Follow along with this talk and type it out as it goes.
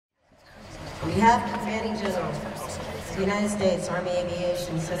On behalf of the Commanding General of the United States Army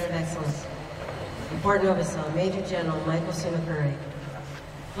Aviation Center of Excellence, in Port Novosil, Major General Michael C. McCurry,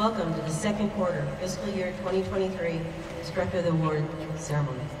 welcome to the second quarter Fiscal Year 2023 Instructor of the Award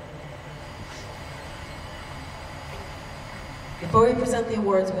ceremony. Before we present the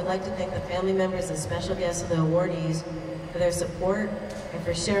awards, we'd like to thank the family members and special guests of the awardees for their support and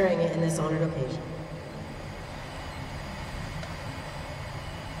for sharing it in this honored occasion.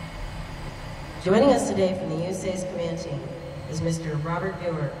 Joining us today from the USAACE Command Team is Mr. Robert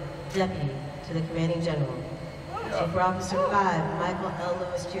Dewar, Deputy to the Commanding General. Chief Officer 5, Michael L.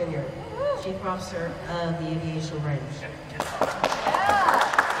 Lewis, Jr., Chief Officer of the Aviation Branch.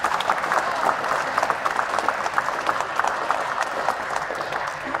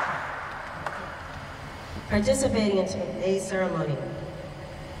 Participating in today's ceremony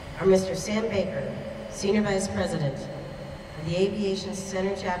are Mr. Sam Baker, Senior Vice President of the Aviation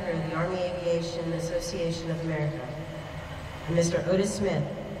Center Chapter of the Army Aviation Association of America, and Mr. Otis Smith,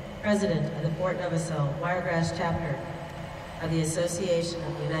 President of the Port Novosil Wiregrass Chapter of the Association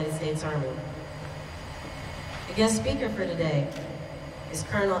of the United States Army. The guest speaker for today is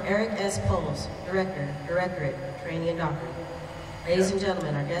Colonel Eric S. Poles, Directorate of Training and Doctrine. Ladies and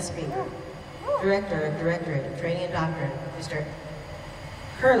gentlemen, our guest speaker, Director of Directorate of Training and Doctrine, Mr.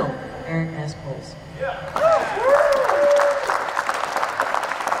 Colonel Eric S. Poles.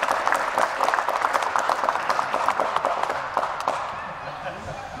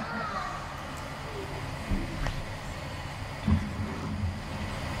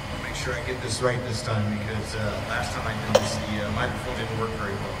 Make sure I get this right this time, because last time I did this, the microphone didn't work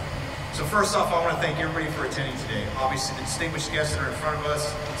very well. So first off, I want to thank everybody for attending today. Obviously, the distinguished guests that are in front of us,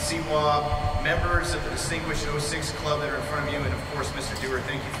 CWAB, members of the distinguished 06 Club that are in front of you, and of course, Mr. Dewar,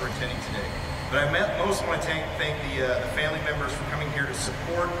 thank you for attending today. But I most want to thank the family members for coming here to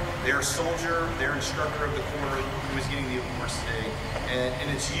support their soldier, their instructor of the quarter who is getting the awards today.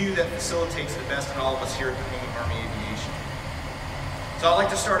 And it's you that facilitates the best in all of us here at the home of Army Aviation. So I'd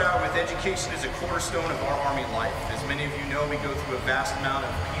like to start out with education as a cornerstone of our Army life. As many of you know, we go through a vast amount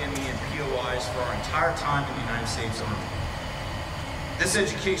of PME and POIs for our entire time in the United States Army. This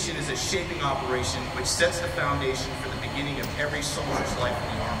education is a shaping operation which sets the foundation for the beginning of every soldier's life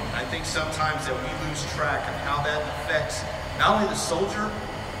in the Army. And I think sometimes that we lose track of how that affects not only the soldier,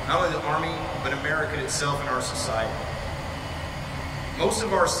 not only the Army, but America itself and our society. Most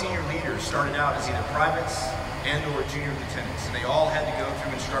of our senior leaders started out as either privates and or junior lieutenants, and they all had to go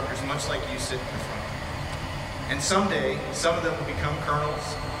through instructors much like you sitting in front. And someday, some of them will become colonels,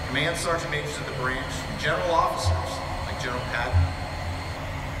 command sergeant majors of the branch, general officers like General Patton,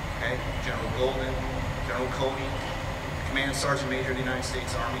 okay, General Golden, General Cody, command sergeant major of the United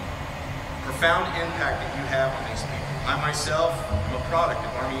States Army. Profound impact that you have on these people. I myself am a product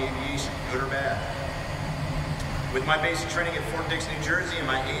of Army Aviation, good or bad. With my basic training at Fort Dix, New Jersey, and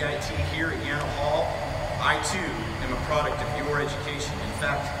my AIT here at Yano Hall, I too am a product of your education. In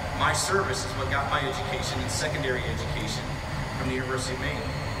fact, my service is what got my education and secondary education from the University of Maine.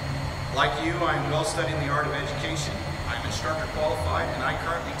 Like you, I am well studied in the art of education. I am instructor qualified, and I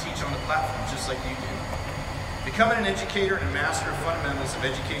currently teach on the platform just like you do. Becoming an educator and a master of fundamentals of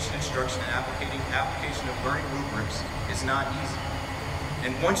education instruction and application of learning rubrics is not easy.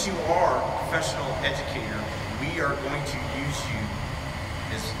 And once you are a professional educator, we are going to use you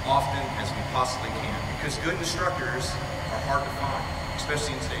as often as we possibly can, because good instructors are hard to find,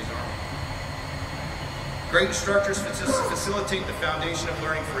 especially in today's Army. Great instructors facilitate the foundation of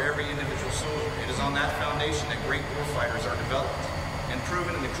learning for every individual soldier. It is on that foundation that great warfighters are developed and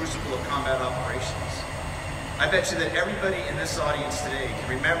proven in the crucible of combat operations. I bet you that everybody in this audience today can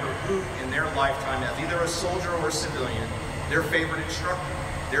remember who in their lifetime, as either a soldier or a civilian, their favorite instructor,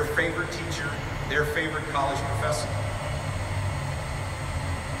 their favorite teacher, their favorite college professor.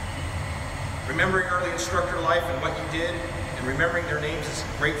 Remembering early instructor life and what you did, and remembering their names is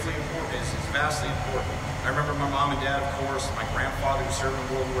gratefully important, is vastly important. I remember my mom and dad, of course, my grandfather who served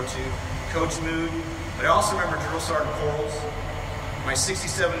in World War II, Coach Mood, but I also remember Drill Sergeant Quarles, my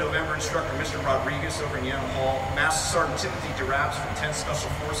 67 November instructor, Mr. Rodriguez over in Yano Hall, Master Sergeant Timothy DeRaps from 10th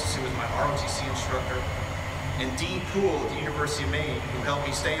Special Forces, who was my ROTC instructor, and Dean Poole at the University of Maine, who helped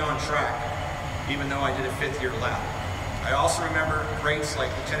me stay on track, even though I did a 5th-year lap. I also remember greats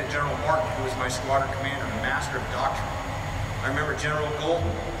like Lieutenant General Martin, who was my squadron commander and master of doctrine. I remember General Golden,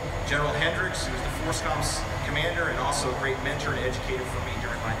 General Hendricks, who was the FORSCOM's commander and also a great mentor and educator for me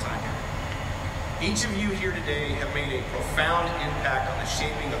during my time here. Each of you here today have made a profound impact on the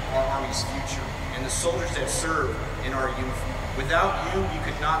shaping of our Army's future and the soldiers that serve in our uniform. Without you, we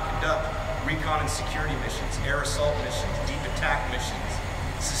could not conduct recon and security missions, air assault missions, deep attack missions,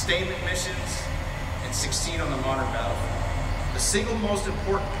 sustainment missions, and succeed on the modern battlefield. The single most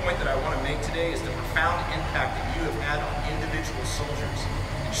important point that I want to make today is the profound impact that you have had on individual soldiers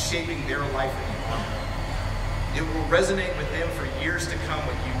in shaping their life in the Army. It will resonate with them for years to come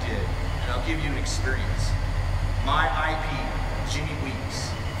what you did, and I'll give you an experience. My IP, Jimmy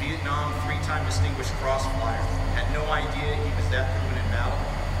Weeks, Vietnam 3-time Distinguished Cross Flyer, had no idea he was that proven in battle,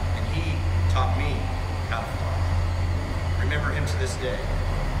 and he taught me how to fly. Remember him to this day.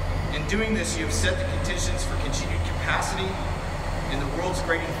 In doing this, you have set the conditions for continued capacity in the world's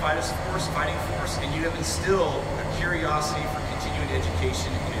greatest fighting force, and you have instilled a curiosity for continuing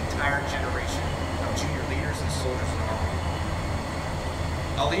education in an entire generation of junior leaders and soldiers in our Army.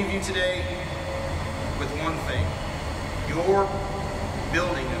 I'll leave you today with one thing. Your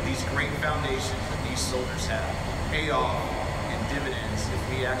building of these great foundations that these soldiers have will pay off in dividends if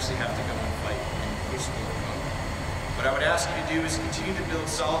we actually have to go and fight in crucible or not. What I would ask you to do is continue to build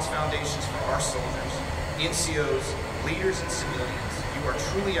solid foundations for our soldiers, NCOs, leaders, and civilians. You are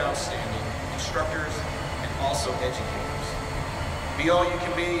truly outstanding instructors and also educators. Be all you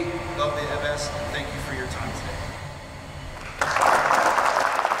can be, love the best, and thank you for your time today.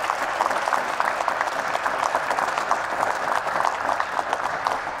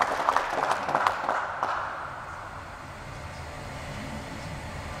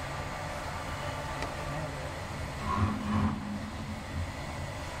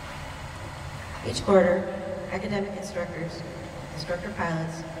 Each quarter, academic instructors, instructor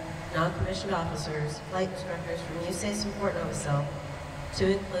pilots, non-commissioned officers, flight instructors from USAACE and Fort Novosel,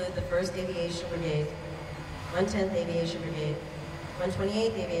 to include the 1st Aviation Brigade, 110th Aviation Brigade,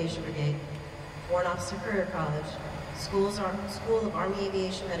 128th Aviation Brigade, Warrant Officer Career College, School of Army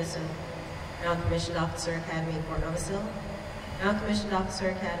Aviation Medicine, Non-Commissioned Officer Academy, Fort Novosel, Non-Commissioned Officer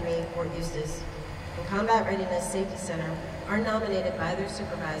Academy, Fort Eustis, and Combat Readiness Safety Center are nominated by their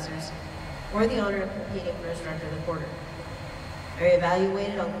supervisors for the honor of competing for Instructor of the Quarter. They're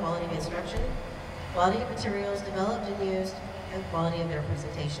evaluated on quality of instruction, quality of materials developed and used, and quality of their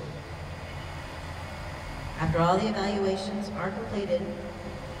presentation. After all the evaluations are completed,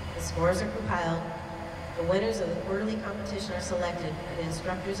 the scores are compiled, the winners of the quarterly competition are selected, and the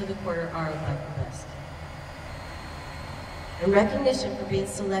instructors of the quarter are elected best. In recognition for being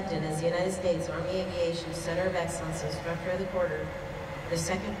selected as the United States Army Aviation Center of Excellence Instructor of the Quarter for the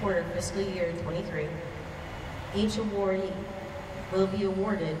 2nd quarter fiscal year 23, each awardee will be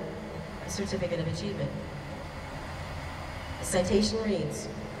awarded a certificate of achievement. The citation reads,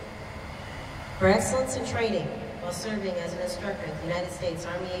 for excellence in training while serving as an instructor at the United States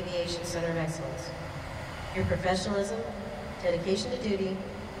Army Aviation Center of Excellence, your professionalism, dedication to duty,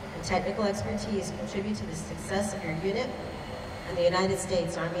 and technical expertise contribute to the success of your unit and the United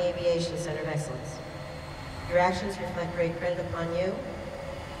States Army Aviation Center of Excellence. Your actions reflect great credit upon you,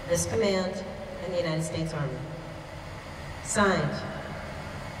 this command, and the United States Army. Signed,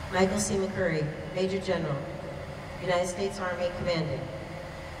 Michael C. McCurry, Major General, United States Army Commanding.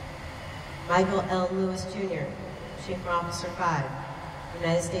 Michael L. Lewis, Jr., Chief Officer 5,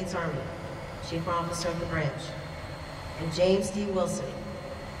 United States Army, Chief Officer of the branch. And James D. Wilson,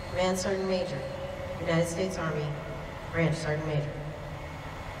 Command Sergeant Major, United States Army, Branch Sergeant Major.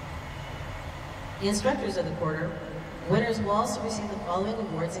 The instructors of the quarter, winners will also receive the following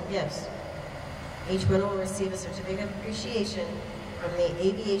awards and gifts. Each winner will receive a certificate of appreciation from the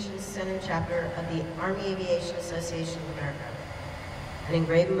Aviation Center chapter of the Army Aviation Association of America, an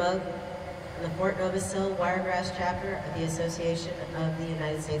engraved mug from the Fort Novosel Wiregrass chapter of the Association of the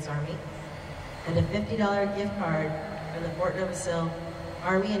United States Army, and a $50 gift card from the Fort Novosel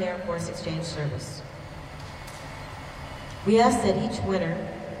Army and Air Force Exchange Service. We ask that each winner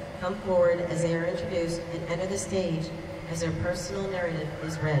come forward as they are introduced and enter the stage as their personal narrative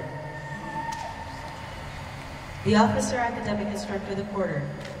is read. The Officer Academic Instructor of the Quarter,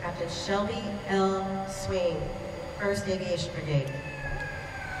 Captain Shelby L. Swain, 1st Aviation Brigade.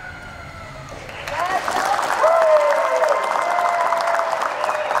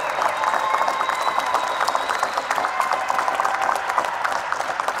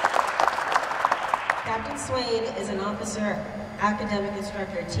 Captain Swain is an Officer Academic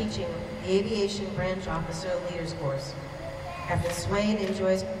Instructor teaching the Aviation Branch Officer Leaders course. Captain Swain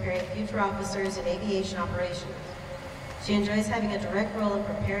enjoys preparing future officers in aviation operations. She enjoys having a direct role in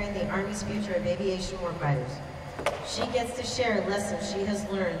preparing the Army's future of aviation warfighters. She gets to share lessons she has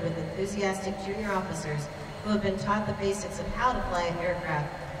learned with enthusiastic junior officers who have been taught the basics of how to fly an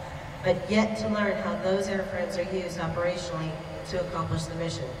aircraft, but yet to learn how those airframes are used operationally to accomplish the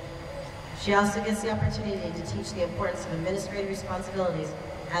mission. She also gets the opportunity to teach the importance of administrative responsibilities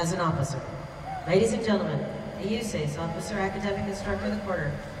as an officer. Ladies and gentlemen, the USAACE Officer Academic Instructor of the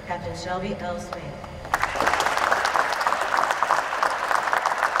Quarter, Captain Shelby L. Swain.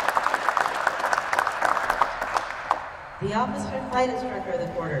 The Officer Flight Instructor of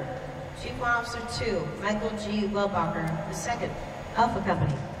the Quarter, Chief Officer 2, Michael G. Wellbacher, II, Alpha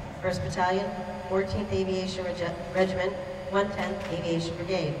Company, 1st Battalion, 14th Aviation Regiment, 110th Aviation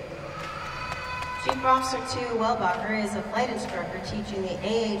Brigade. Chief Officer 2, Wellbacher is a flight instructor teaching the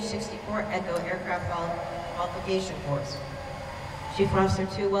AH-64 Echo Aircraft Qualification Course. Chief Officer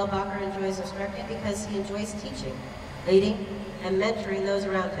 2, Wellbacher enjoys instructing because he enjoys teaching, leading, and mentoring those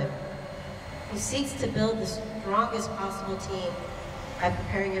around him. He seeks to build the strongest possible team by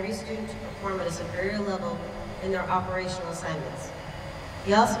preparing every student to perform at a superior level in their operational assignments.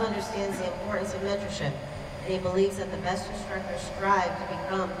 He also understands the importance of mentorship, and he believes that the best instructors strive to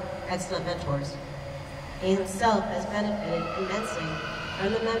become excellent mentors. He himself has benefited immensely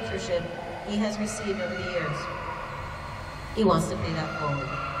from the mentorship he has received over the years. He wants to pay that forward.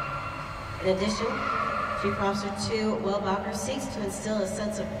 In addition, Chief Officer 2, Wellbacher seeks to instill a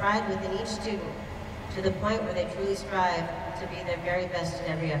sense of pride within each student to the point where they truly strive to be their very best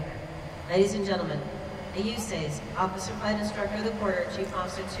in every effort. Ladies and gentlemen, the USAACE Officer Flight Instructor of the Quarter, Chief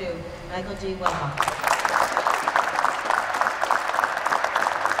Officer 2, Michael G. Wellbacher.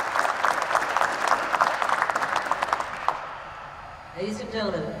 Ladies and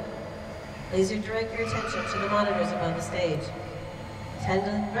gentlemen, please direct your attention to the monitors above the stage.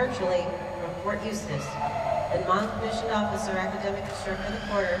 Attended virtually from Fort Eustis, the non-commissioned officer academic instructor of the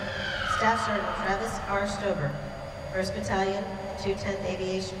quarter, Staff Sergeant Travis R. Stover, 1st Battalion, 210th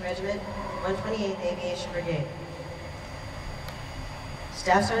Aviation Regiment, 128th Aviation Brigade.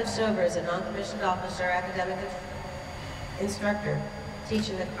 Staff Sergeant Stover is a non-commissioned officer academic instructor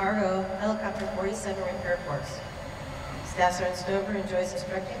teaching the Cargo Helicopter 47 Repair Course. Staff Sergeant Stover enjoys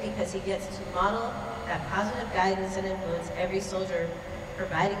instructing because he gets to model that positive guidance and influence every soldier,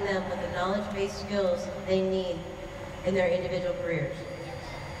 providing them with the knowledge-based skills they need in their individual careers.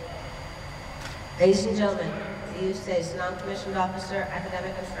 Ladies and gentlemen, the USAACE non-commissioned officer,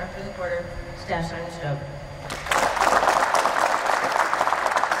 academic instructor of the quarter, Staff Sergeant Stover.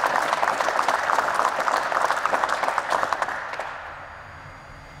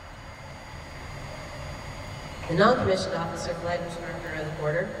 The non-commissioned officer, flight instructor of the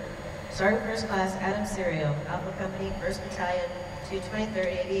quarter, Sergeant First Class Adam Serio, Alpha Company, 1st Battalion,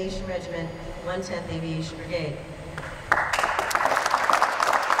 223rd Aviation Regiment, 110th Aviation Brigade.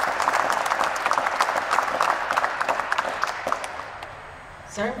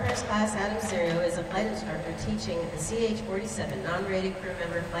 Sergeant First Class Adam Serio is a flight instructor teaching the CH-47 non-rated crew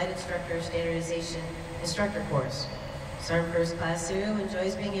member flight instructor standardization instructor course. Sergeant First Class Serio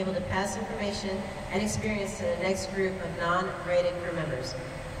enjoys being able to pass information and experience to the next group of non-rated crew members,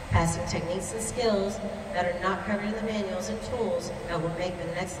 passing techniques and skills that are not covered in the manuals and tools that will make the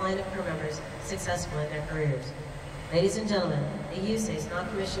next line of crew members successful in their careers. Ladies and gentlemen, the USAACE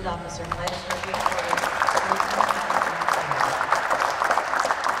non-commissioned officer flight instructor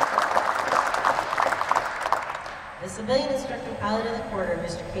the civilian instructor pilot of the quarter,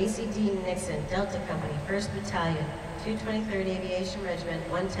 Mr. Casey D. Nixon, Delta Company, 1st Battalion, 223rd Aviation Regiment,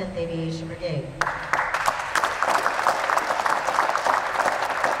 110th Aviation Brigade.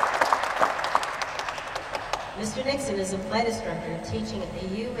 Mr. Nixon is a flight instructor teaching at the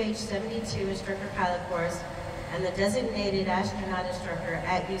UH-72 instructor pilot course and the designated astronaut instructor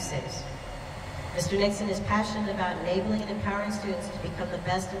at USAACE. Mr. Nixon is passionate about enabling and empowering students to become the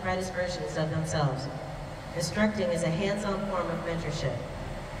best and brightest versions of themselves. Instructing is a hands-on form of mentorship.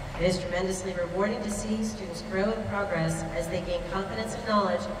 It is tremendously rewarding to see students grow and progress as they gain confidence and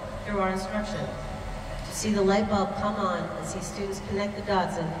knowledge through our instruction. To see the light bulb come on and see students connect the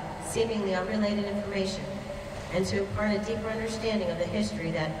dots of seemingly unrelated information, and to impart a deeper understanding of the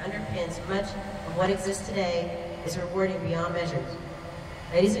history that underpins much of what exists today is rewarding beyond measures.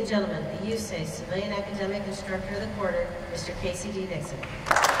 Ladies and gentlemen, the USAACE Civilian Academic Instructor of the Quarter, Mr. Casey D. Nixon.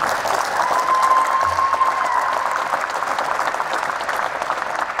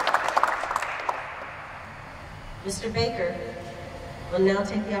 Mr. Baker will now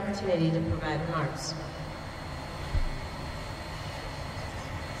take the opportunity to provide remarks.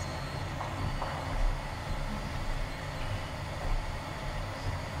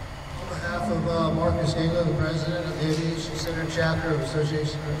 On behalf of Marcus Gala, the President of the Aviation Center Chapter of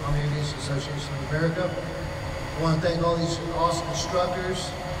Association on the Aviation Association of America, I want to thank all these awesome instructors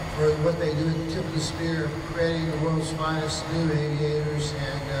for what they do at the tip of the spear, creating the world's finest new aviators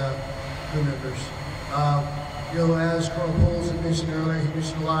and crew members. You know, as Colonel Poles had mentioned earlier, he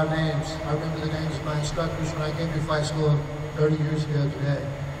mentioned a lot of names. I remember the names of my instructors when I came to flight school 30 years ago today.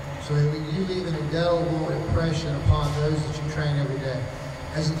 So so that you leave an indelible impression upon those that you train every day.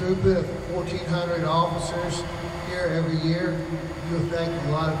 As a throughput of 1,400 officers here every year, you affect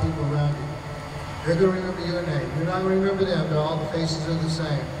a lot of people around you. They're going to remember your name. You're not going to remember them, but all the faces are the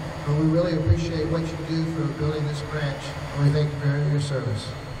same. But we really appreciate what you do for building this branch, and we thank you for your service.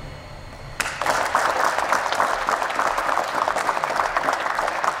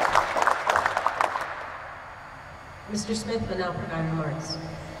 Mr. Smith will now provide remarks.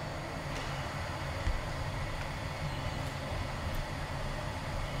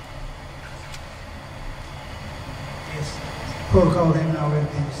 Yes, protocol having already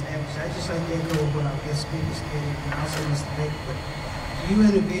been established. I just like to echo what our guest speaker stated, and also Mr. Baker, but you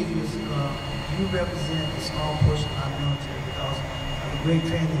individuals, you represent a small portion of our military because of the great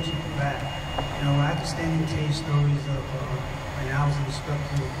training that you provide. You know, I can stand and tell you stories of when I was an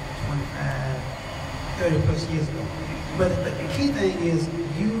instructor 30 plus years ago. But the key thing is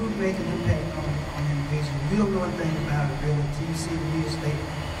you make an impact on the individual. You don't know anything about it really until you see the real estate.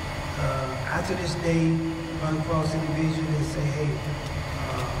 I to this day run across an individual and say, hey,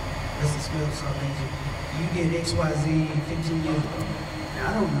 Mr. Smith or something, you did XYZ 15 years ago. Now,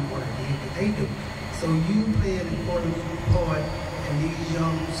 I don't know what I did, but they do. So you play an important part in these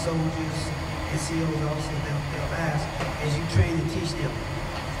young soldiers and SEALs also their lives as you train and teach them.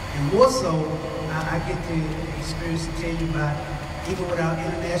 And more so, I get to experience and tell you about even with our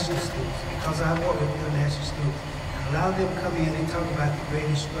international students, because I work with international students. And a lot of them come in and talk about the great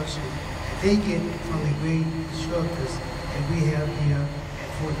instruction that they get from the great instructors that we have here at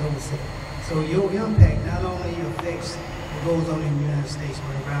Fort Oglesby. So your impact not only affects what goes on in the United States,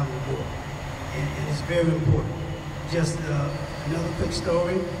 but around the world. And it's very important. Just another quick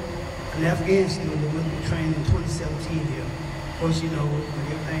story. An Afghan student that went to train in 2017 here. Of course, you know, when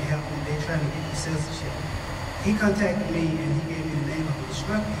everything happened, they tried to get the censorship. He contacted me and he gave me the name of the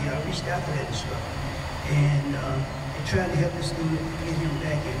instructor here. I reached out to that instructor. And they tried to help the student get him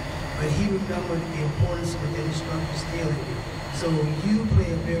back in. But he remembered the importance of that instructor still in him. So you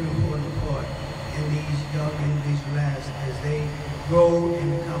play a very important part in these young individuals' lives as they grow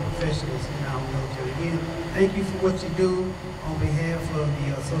and become professionals in our military. Again, thank you for what you do on behalf of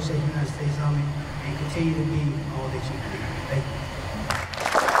the Associated United States Army, and continue to be all that you do. Thank you.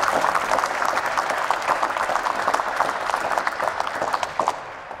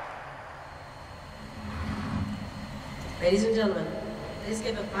 Ladies and gentlemen, please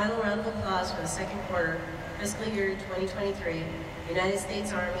give a final round of applause for the second quarter, fiscal year 2023, United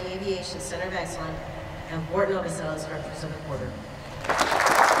States Army Aviation Center of Excellence, and Fort Oglesby Instructors of the Quarter.